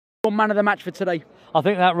your man of the match for today? I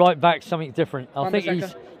think that right back's something different. I think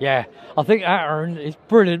Aaron is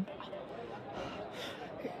brilliant.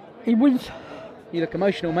 He wins. You look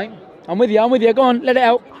emotional, mate. I'm with you. Go on, let it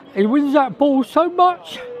out. He wins that ball so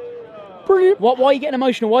much. Brilliant. Why are you getting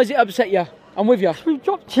emotional? Why does it upset you? I'm with you. We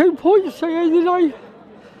dropped 2 points the other day.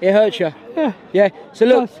 It hurts you? Yeah. Yeah. So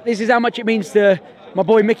look, this is how much it means to my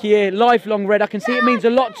boy Mickey here, lifelong Red. I can see it means a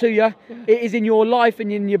lot to you. It is in your life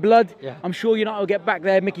and in your blood. Yeah. I'm sure United will get back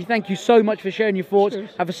there. Mickey, thank you so much for sharing your thoughts. Cheers.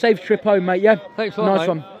 Have a safe trip home, mate, yeah? Thanks a lot, Nice mate.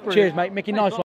 one. Brilliant. Cheers, mate. Mickey, nice one.